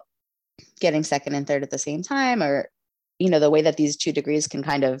about getting second and third at the same time, or, the way that these two degrees can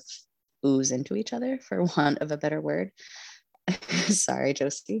kind of ooze into each other, for want of a better word. Sorry,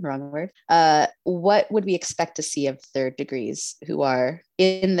 Josie, wrong word. What would we expect to see of third degrees who are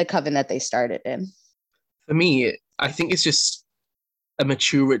in the coven that they started in? For me, I think it's just a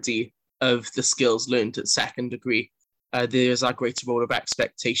maturity of the skills learned at second degree. There's a greater role of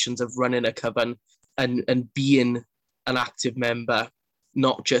expectations of running a coven and being an active member,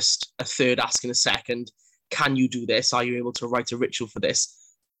 not just a third asking a second, can you do this? Are you able to write a ritual for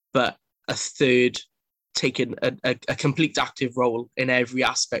this? But a third taking a complete active role in every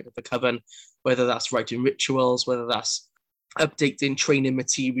aspect of the coven, whether that's writing rituals, whether that's updating training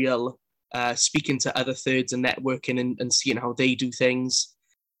material, speaking to other thirds and networking and seeing how they do things.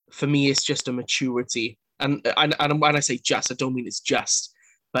 For me, it's just a maturity. And when I say just, I don't mean it's just,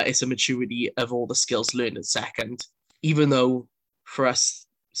 but it's a maturity of all the skills learned at second. Even though for us,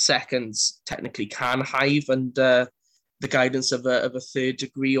 seconds technically can hive under the guidance of a third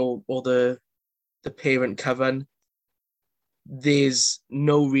degree or the parent coven, there's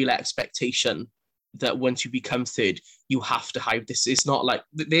no real expectation that once you become third, you have to hive. This is not like,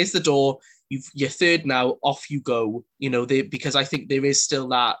 there's the door, you're third now, off you go. Because I think there is still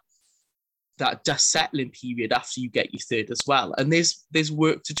that dust settling period after you get your third as well. And there's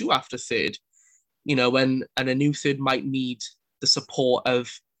work to do after third, and a new third might need the support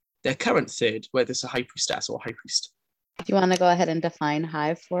of their current third, whether it's a high priestess or high priest. Do you want to go ahead and define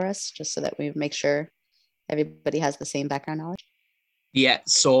hive for us, just so that we make sure everybody has the same background knowledge? Yeah,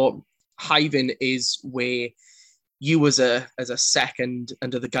 so hiving is where you as a second,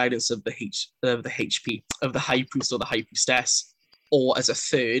 under the guidance of the HP, of the high priest or the high priestess, or as a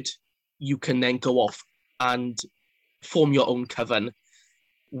third, you can then go off and form your own coven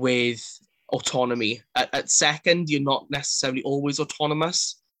with autonomy. At second, you're not necessarily always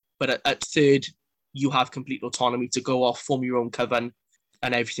autonomous, but at third, you have complete autonomy to go off, form your own coven,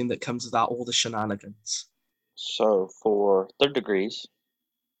 and everything that comes with that, all the shenanigans. So for third degrees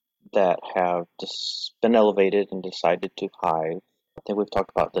that have been elevated and decided to hive I think we've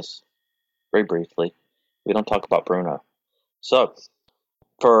talked about this very briefly. We don't talk about Bruno. So,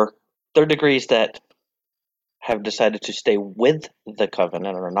 for third degrees that have decided to stay with the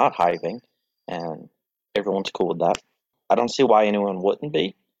covenant and are not hiving, and everyone's cool with that, I don't see why anyone wouldn't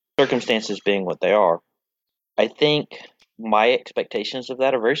be, circumstances being what they are. I think my expectations of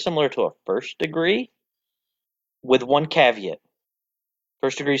that are very similar to a first degree, with one caveat.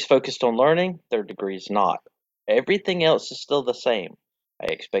 First degree is focused on learning, third degree is not. Everything else is still the same. I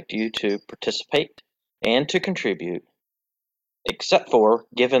expect you to participate and to contribute, except for,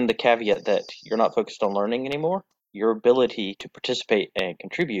 given the caveat that you're not focused on learning anymore, your ability to participate and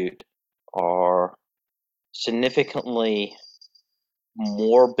contribute are significantly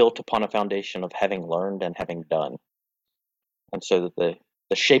more built upon a foundation of having learned and having done. And so that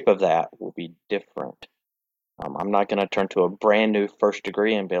the shape of that will be different. I'm not going to turn to a brand new first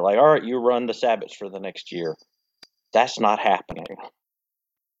degree and be like, all right, you run the Sabbats for the next year. That's not happening.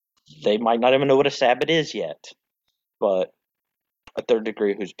 They might not even know what a Sabbat is yet, but a third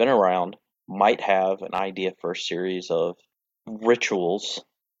degree who's been around might have an idea for a series of rituals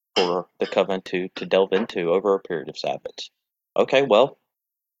for the coven to delve into over a period of Sabbats. Okay, well,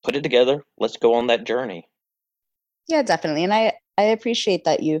 put it together. Let's go on that journey. Yeah, definitely. And I appreciate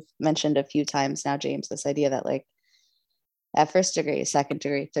that you've mentioned a few times now, James, this idea that like at first degree, second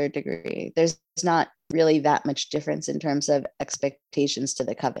degree, third degree, there's not really that much difference in terms of expectations to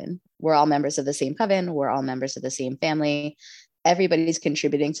the coven. We're all members of the same coven. We're all members of the same family. Everybody's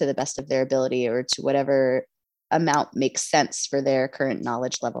contributing to the best of their ability or to whatever amount makes sense for their current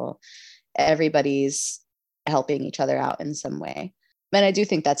knowledge level. Everybody's helping each other out in some way. And I do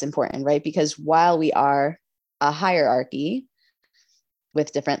think that's important, right? Because while we are a hierarchy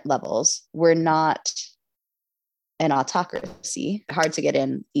with different levels, we're not an autocracy. Hard to get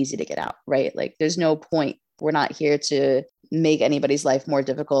in, easy to get out, right? Like there's no point. We're not here to make anybody's life more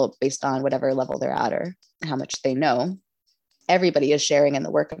difficult based on whatever level they're at or how much they know. Everybody is sharing in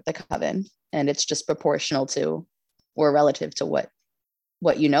the work of the coven, and it's just proportional to or relative to what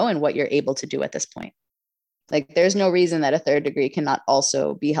you know and what you're able to do at this point. Like there's no reason that a third degree cannot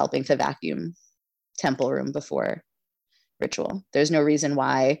also be helping to vacuum temple room before ritual. There's no reason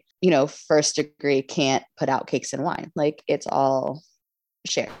why, first degree can't put out cakes and wine. Like it's all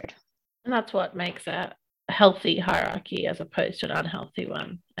shared. And that's what makes a healthy hierarchy as opposed to an unhealthy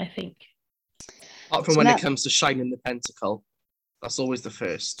one, I think. Apart from when it comes to shining the pentacle, that's always the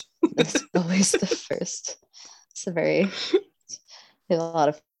first. That's always the first. It's I have a lot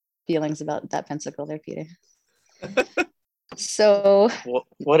of feelings about that pentacle there, Peter. So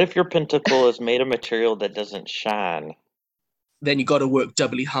what if your pentacle is made of material that doesn't shine? Then you got to work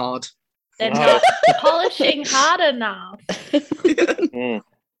doubly hard. They're not polishing hard enough.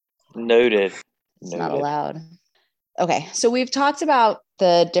 Noted. It's not allowed. Okay, so we've talked about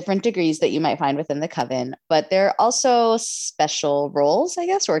the different degrees that you might find within the coven, but there are also special roles, I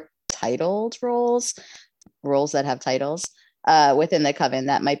guess, or titled roles that have titles within the coven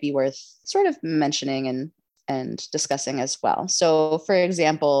that might be worth sort of mentioning and discussing as well. So, for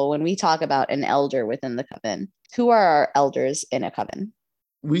example, when we talk about an elder within the coven, who are our elders in a coven?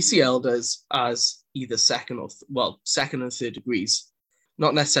 We see elders as either second and third degrees,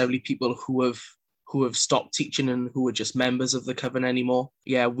 not necessarily people who have stopped teaching and who are just members of the coven anymore.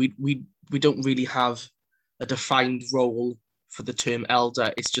 Yeah, we don't really have a defined role for the term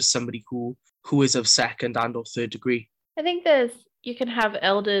elder. It's just somebody who is of second and or third degree. I think you can have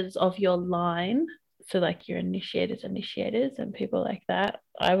elders of your line. So like your initiators and people like that,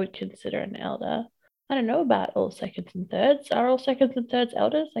 I would consider an elder. I don't know about all seconds and thirds. Are all seconds and thirds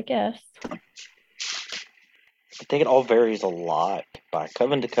elders? I guess. I think it all varies a lot by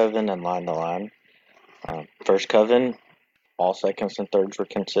coven to coven and line to line. First coven, all seconds and thirds were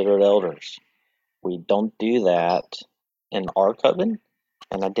considered elders. We don't do that in our coven,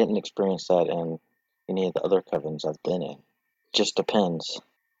 and I didn't experience that in any of the other covens I've been in. Just depends.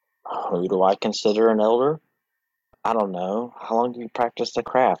 Who do I consider an elder? I don't know. How long do you practice the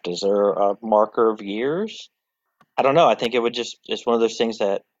craft? Is there a marker of years? I don't know. I think it's one of those things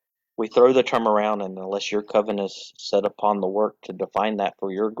that we throw the term around, and unless your coven is set upon the work to define that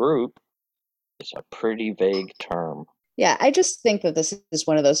for your group, it's a pretty vague term. Yeah, I just think that this is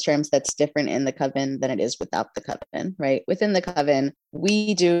one of those terms that's different in the coven than it is without the coven, right? Within the coven,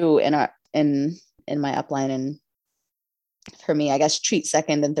 we do in my upline, and for me, I guess, treat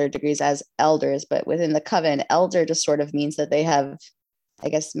second and third degrees as elders, but within the coven, elder just sort of means that they have, I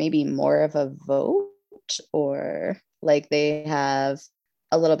guess, maybe more of a vote, or like they have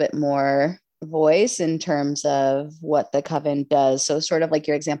a little bit more voice in terms of what the coven does. So sort of like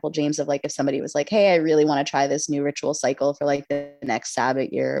your example, James, of like if somebody was like, hey, I really want to try this new ritual cycle for like the next Sabbath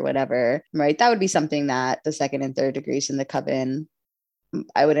year or whatever, right? That would be something that the second and third degrees in the coven,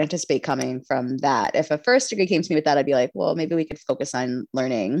 I would anticipate coming from that. If a first degree came to me with that, I'd be like, well, maybe we could focus on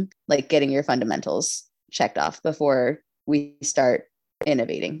learning, like getting your fundamentals checked off before we start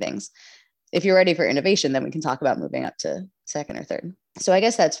innovating things. If you're ready for innovation, then we can talk about moving up to second or third. So I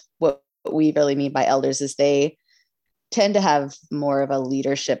guess that's what we really mean by elders, is they tend to have more of a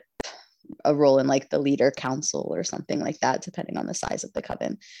leadership, a role in like the leader council or something like that, depending on the size of the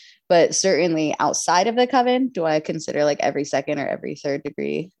coven. But certainly outside of the coven, do I consider like every second or every third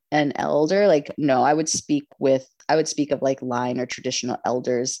degree an elder? Like, no, I would speak of like line or traditional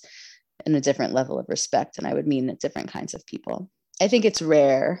elders in a different level of respect. And I would mean different kinds of people. I think it's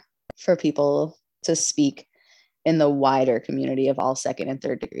rare for people to speak in the wider community of all second and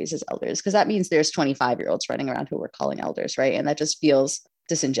third degrees as elders, because that means there's 25-year-olds running around who we're calling elders, right? And that just feels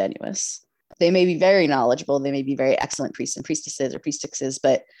disingenuous. They may be very knowledgeable, they may be very excellent priests and priestesses or priestesses,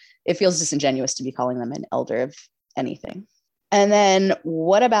 but it feels disingenuous to be calling them an elder of anything. And then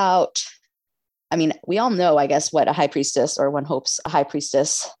what about, I mean, we all know, I guess, what a high priestess, or one hopes a high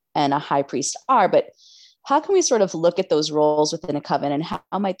priestess and a high priest are, but how can we sort of look at those roles within a coven, and how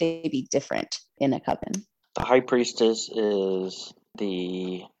might they be different in a coven? The high priestess is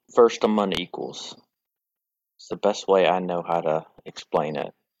the first among equals. It's the best way I know how to explain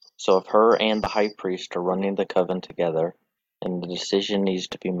it. So if her and the high priest are running the coven together and the decision needs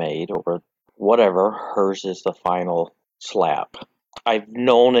to be made or whatever, hers is the final slap. I've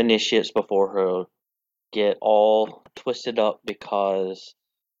known initiates before who get all twisted up because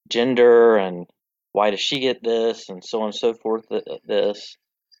gender and why does she get this and so on and so forth, this.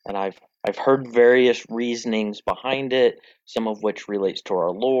 And I've heard various reasonings behind it, some of which relates to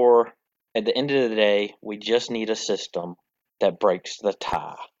our lore. At the end of the day, we just need a system that breaks the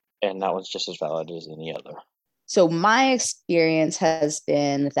tie, and that one's just as valid as any other. So my experience has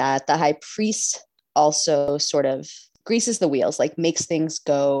been that the high priest also sort of greases the wheels, like makes things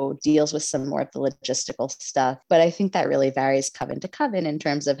go, deals with some more of the logistical stuff. But I think that really varies coven to coven in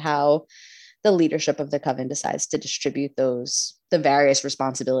terms of how the leadership of the coven decides to distribute the various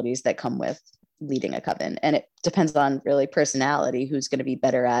responsibilities that come with leading a coven. And it depends on really personality, who's going to be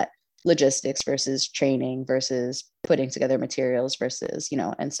better at logistics versus training versus putting together materials versus,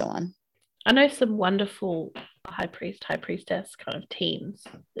 and so on. I know some wonderful high priest, high priestess kind of teams,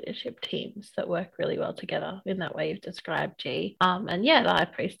 leadership teams that work really well together in that way you've described, G. And yeah, the high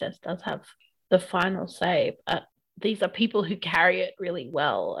priestess does have the final say. These are people who carry it really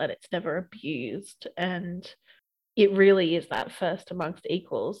well, and it's never abused. And it really is that first amongst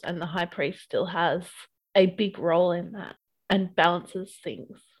equals. And the high priest still has a big role in that and balances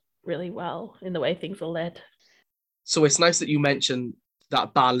things really well in the way things are led. So it's nice that you mentioned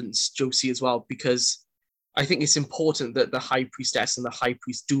that balance, Josie, as well, because I think it's important that the high priestess and the high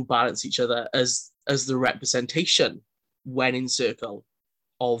priest do balance each other as the representation when in circle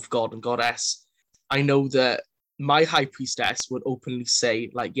of God and Goddess. I know that my high priestess would openly say,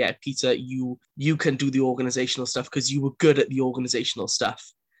 like, yeah, Peter, you can do the organizational stuff because you were good at the organizational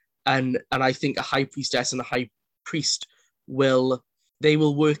stuff. And I think a high priestess and a high priest will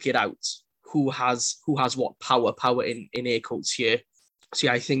work it out who has what power in air quotes here. So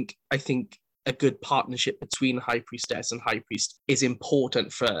yeah, I think a good partnership between high priestess and high priest is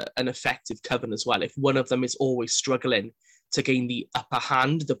important for an effective coven as well. If one of them is always struggling to gain the upper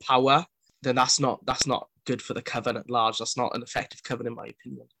hand, the power, then that's not good for the coven at large. That's not an effective coven, in my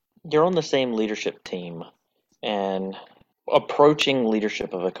opinion. You're on the same leadership team, and approaching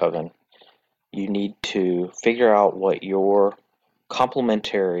leadership of a coven, you need to figure out what your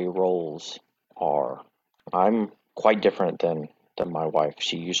complementary roles are. I'm quite different than my wife.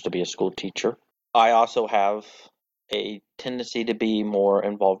 She used to be a school teacher. I also have a tendency to be more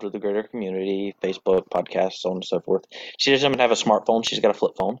involved with the greater community, Facebook, podcasts, so on and so forth. She doesn't have a smartphone. She's got a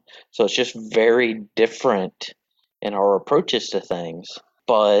flip phone. So it's just very different in our approaches to things.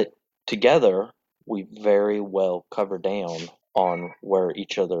 But together, we very well cover down on where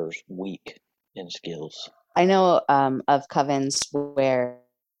each other's weak in skills. I know of covens where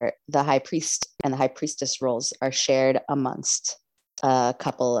the high priest and the high priestess roles are shared amongst a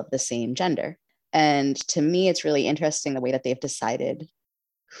couple of the same gender. And to me, it's really interesting the way that they've decided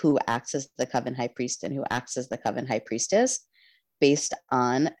who acts as the coven high priest and who acts as the coven high priestess based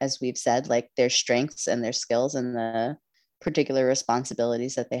on, as we've said, like their strengths and their skills and the particular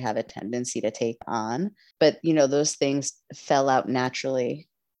responsibilities that they have a tendency to take on. But, those things fell out naturally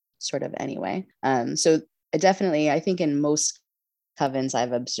sort of anyway. So definitely, I think in most covens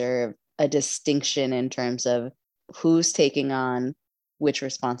I've observed, a distinction in terms of who's taking on which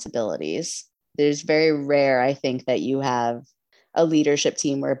responsibilities. There's very rare, I think, that you have a leadership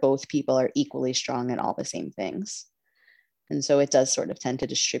team where both people are equally strong in all the same things. And so it does sort of tend to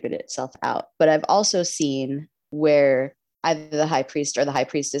distribute itself out. But I've also seen where either the high priest or the high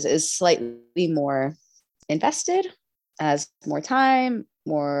priestess is slightly more invested, has more time,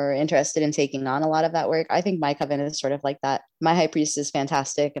 more interested in taking on a lot of that work. I think my coven is sort of like that. My high priest is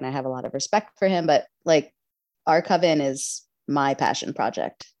fantastic and I have a lot of respect for him, but like our coven is my passion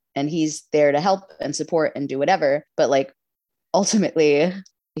project and he's there to help and support and do whatever. But like ultimately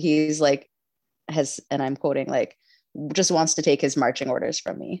he's like and I'm quoting, like, just wants to take his marching orders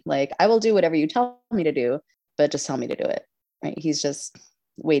from me. Like, I will do whatever you tell me to do, but just tell me to do it. Right. He's just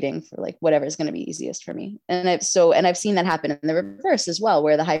waiting for like whatever is going to be easiest for me. And I've seen that happen in the reverse as well,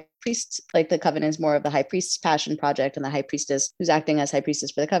 where the high priest, like the coven is more of the high priest's passion project, and the high priestess who's acting as high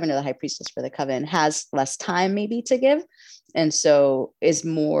priestess for the coven or the high priestess for the coven has less time maybe to give. And so is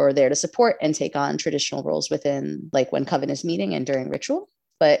more there to support and take on traditional roles within like when coven is meeting and during ritual,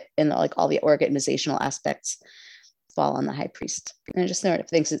 but in like all the organizational aspects fall on the high priest. And I just sort of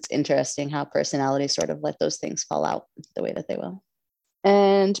thinks it's interesting how personalities sort of let those things fall out the way that they will.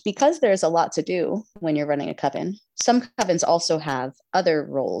 And because there's a lot to do when you're running a coven, some covens also have other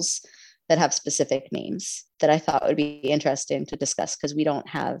roles that have specific names that I thought would be interesting to discuss, because we don't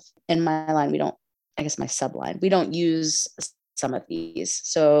have, in my line, I guess my subline, we don't use some of these.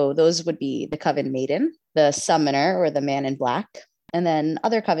 So those would be the coven maiden, the summoner, or the man in black, and then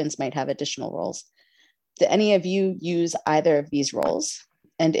other covens might have additional roles. Do any of you use either of these roles?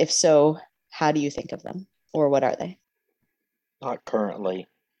 And if so, how do you think of them, or what are they? Not currently,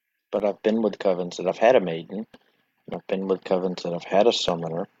 but I've been with covens that I've had a maiden, and I've been with covens that I've had a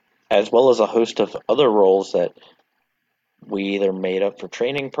summoner, as well as a host of other roles that we either made up for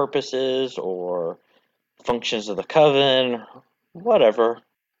training purposes or functions of the coven, whatever.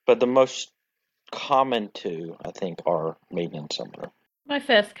 But the most common two, I think, are maiden and summoner. My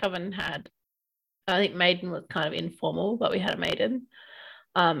first coven had, I think maiden was kind of informal, but we had a maiden,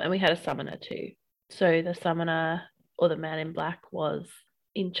 and we had a summoner too. So the summoner, or the man in black, was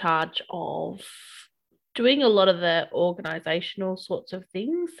in charge of doing a lot of the organizational sorts of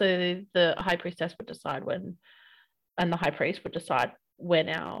things. So the high priestess would decide when, and the high priest would decide when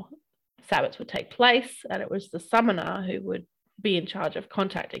our sabbats would take place, and it was the summoner who would be in charge of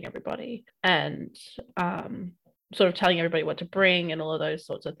contacting everybody and sort of telling everybody what to bring and all of those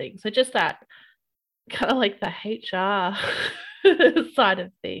sorts of things. So just that kind of like the HR side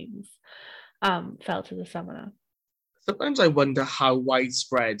of things fell to the summoner. Sometimes I wonder how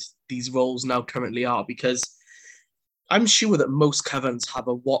widespread these roles now currently are, because I'm sure that most covens have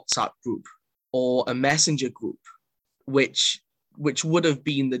a WhatsApp group or a messenger group, which would have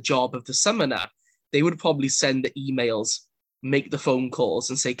been the job of the summoner. They would probably send the emails, make the phone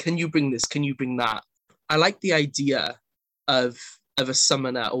calls, and say, can you bring this? Can you bring that? I like the idea of a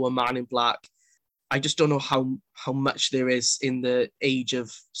summoner or a man in black. I just don't know how much there is in the age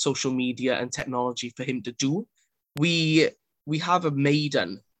of social media and technology for him to do. We have a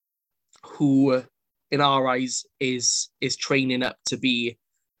maiden who, in our eyes, is training up to be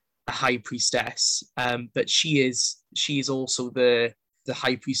a high priestess, but she is also the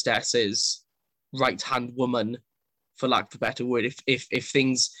high priestess's right hand woman, for lack of a better word. If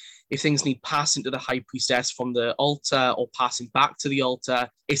things need passing to the high priestess from the altar or passing back to the altar,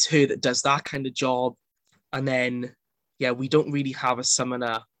 it's her that does that kind of job. And then, yeah, we don't really have a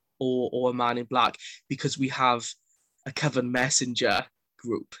summoner or a man in black, because we have a coven messenger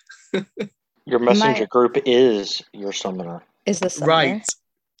group. Your messenger group is your summoner. Is the summoner.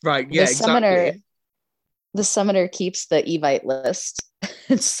 Right. Yeah, exactly. The summoner keeps the Evite list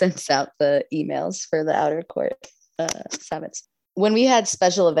and sends out the emails for the outer court sabbats. When we had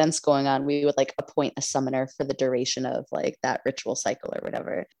special events going on, we would like appoint a summoner for the duration of like that ritual cycle or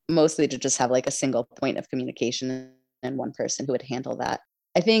whatever, mostly to just have like a single point of communication and one person who would handle that.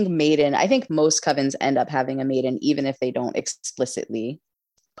 I think most covens end up having a maiden, even if they don't explicitly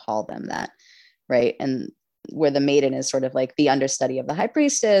call them that, right? And where the maiden is sort of like the understudy of the high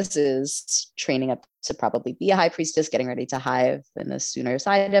priestess, is training up to probably be a high priestess, getting ready to hive in the sooner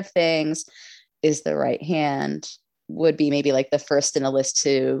side of things, is the right hand, would be maybe like the first in a list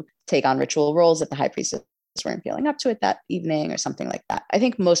to take on ritual roles if the high priestess weren't feeling up to it that evening or something like that. I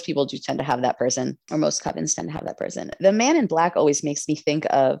think most people do tend to have that person, or most covens tend to have that person. The man in black always makes me think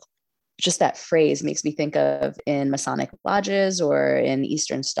of, just that phrase makes me think of in Masonic lodges or in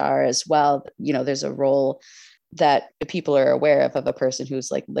Eastern Star as well. You know, there's a role that people are aware of a person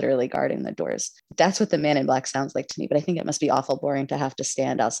who's like literally guarding the doors. That's what the man in black sounds like to me, but I think it must be awful boring to have to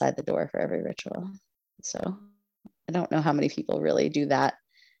stand outside the door for every ritual. So I don't know how many people really do that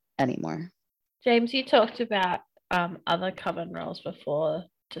anymore. James, you talked about other coven roles before,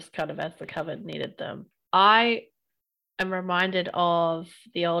 just kind of as the coven needed them. I am reminded of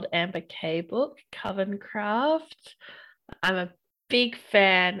the old Amber Kay book, Covencraft. I'm a big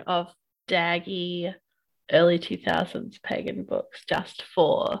fan of Daggy early 2000s pagan books, just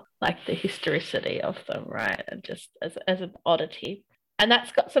for like the historicity of them, right? And just as an oddity. And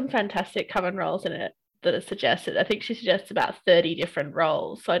that's got some fantastic coven roles in it that are suggested. I think she suggests about 30 different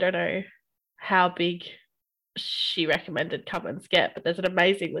roles. So I don't know how big she recommended covens get, but there's an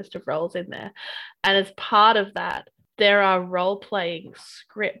amazing list of roles in there. And as part of that, there are role-playing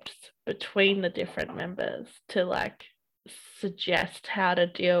scripts between the different members to like suggest how to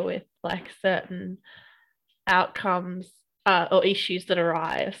deal with like certain outcomes or issues that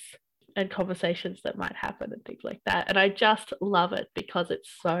arise and conversations that might happen and things like that. And I just love it because it's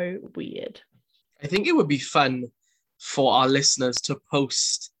so weird. I think it would be fun for our listeners to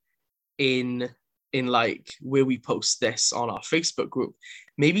post in like where we post this on our Facebook group.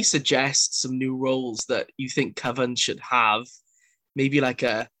 Maybe suggest some new roles that you think Coven should have. Maybe like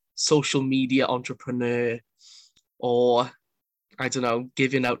a social media entrepreneur, or I don't know,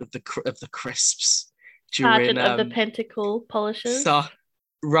 giving out of the crisps during Sergeant of the Pentacle polishers. So,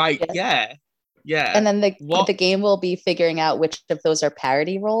 right, yeah. And then the game will be figuring out which of those are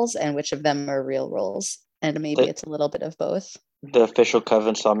parody roles and which of them are real roles. And maybe it's a little bit of both. The official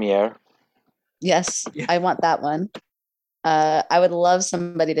Coven Sommier. Yes, yeah. I want that one. I would love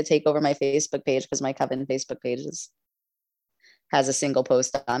somebody to take over my Facebook page, because my Coven Facebook page has a single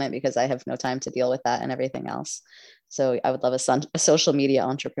post on it because I have no time to deal with that and everything else. So I would love a social media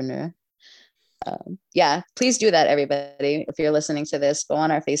entrepreneur. Yeah, please do that, everybody. If you're listening to this, go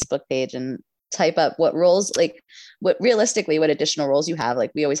on our Facebook page and type up what roles, like what additional roles you have.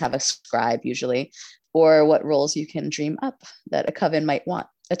 Like we always have a scribe usually, or what roles you can dream up that a coven might want.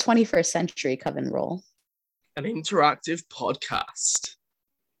 A 21st century coven role. An interactive podcast.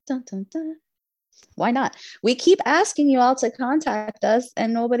 Dun, dun, dun. Why not? We keep asking you all to contact us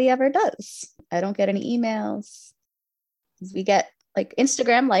and nobody ever does. I don't get any emails. We get like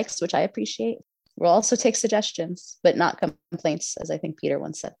Instagram likes, which I appreciate. We'll also take suggestions, but not complaints, as I think Peter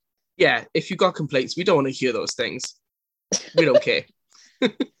once said. Yeah, if you got complaints, we don't want to hear those things. We don't care.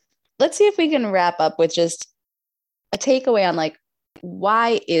 Let's see if we can wrap up with just a takeaway on like,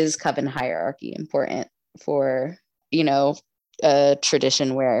 why is coven hierarchy important for, a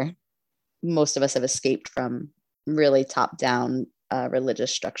tradition where most of us have escaped from really top-down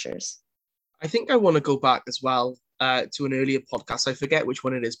religious structures? I think I want to go back as well to an earlier podcast. I forget which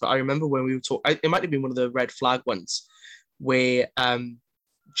one it is, but I remember when we were talking, it might have been one of the red flag ones, where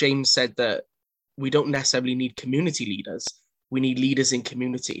James said that we don't necessarily need community leaders. We need leaders in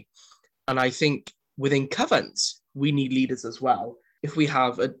community. And I think within covens, we need leaders as well. If we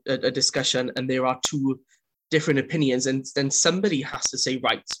have a discussion and there are two different opinions, and then somebody has to say,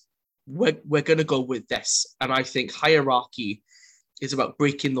 right, we're going to go with this. And I think hierarchy is about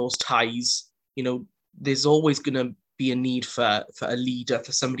breaking those ties. There's always going to be a need for a leader,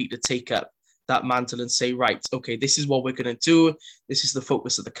 for somebody to take up that mantle and say, right, okay, this is what we're going to do. This is the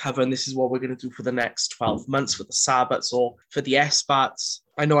focus of the coven. This is what we're going to do for the next 12 months for the Sabbats or for the Esbats.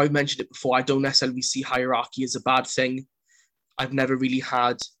 I know I've mentioned it before. I don't necessarily see hierarchy as a bad thing. I've never really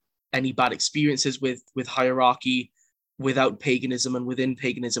had any bad experiences with hierarchy without paganism and within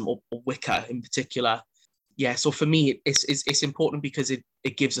paganism, or Wicca in particular. Yeah, so for me, it's important because it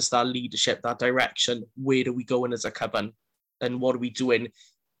gives us that leadership, that direction. Where do we go in as a coven? And what are we doing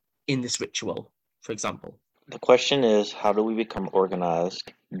in this ritual, for example? The question is, how do we become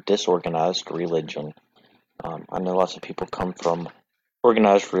organized, disorganized religion? I know lots of people come from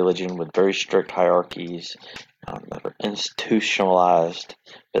organized religion with very strict hierarchies that are institutionalized.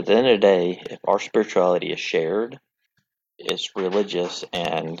 But at the end of the day, if our spirituality is shared, it's religious,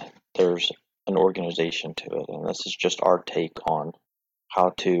 and there's an organization to it. And this is just our take on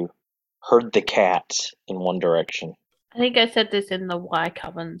how to herd the cats in one direction. I think I said this in the Why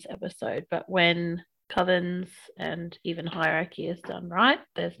Covens episode, but when covens and even hierarchy is done right,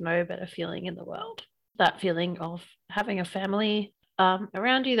 there's no better feeling in the world. That feeling of having a family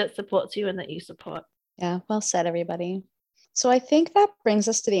around you that supports you and that you support. Yeah, well said, everybody. So I think that brings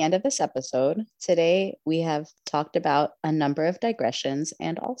us to the end of this episode. Today, we have talked about a number of digressions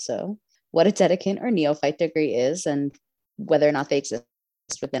and also what a dedicant or neophyte degree is and whether or not they exist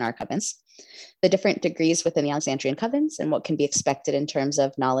within our covens, the different degrees within the Alexandrian covens and what can be expected in terms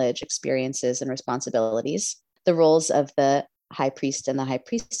of knowledge, experiences, and responsibilities. the roles of the high priest and the high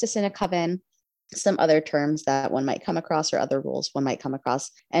priestess in a coven, some other terms that one might come across or other roles one might come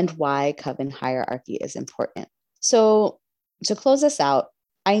across, and why coven hierarchy is important. So to close us out,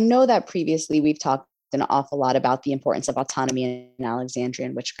 I know that previously we've talked an awful lot about the importance of autonomy in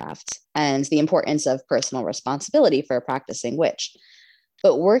Alexandrian witchcraft and the importance of personal responsibility for a practicing witch.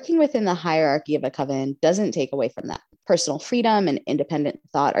 But working within the hierarchy of a coven doesn't take away from that. Personal freedom and independent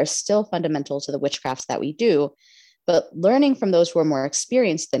thought are still fundamental to the witchcrafts that we do, but learning from those who are more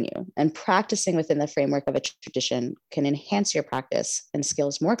experienced than you and practicing within the framework of a tradition can enhance your practice and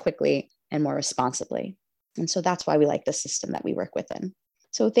skills more quickly and more responsibly. And so that's why we like the system that we work within.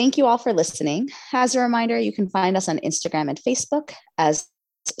 So thank you all for listening. As a reminder, you can find us on Instagram and Facebook as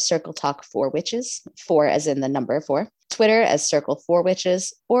Circle Talk 4 Witches, 4 as in the number 4, Twitter as Circle 4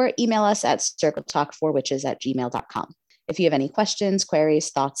 Witches, or email us at circletalk4witches@gmail.com. If you have any questions,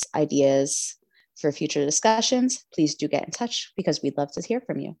 queries, thoughts, ideas for future discussions, please do get in touch because we'd love to hear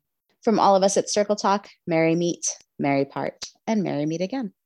from you. From all of us at Circle Talk, merry meet, merry part, and merry meet again.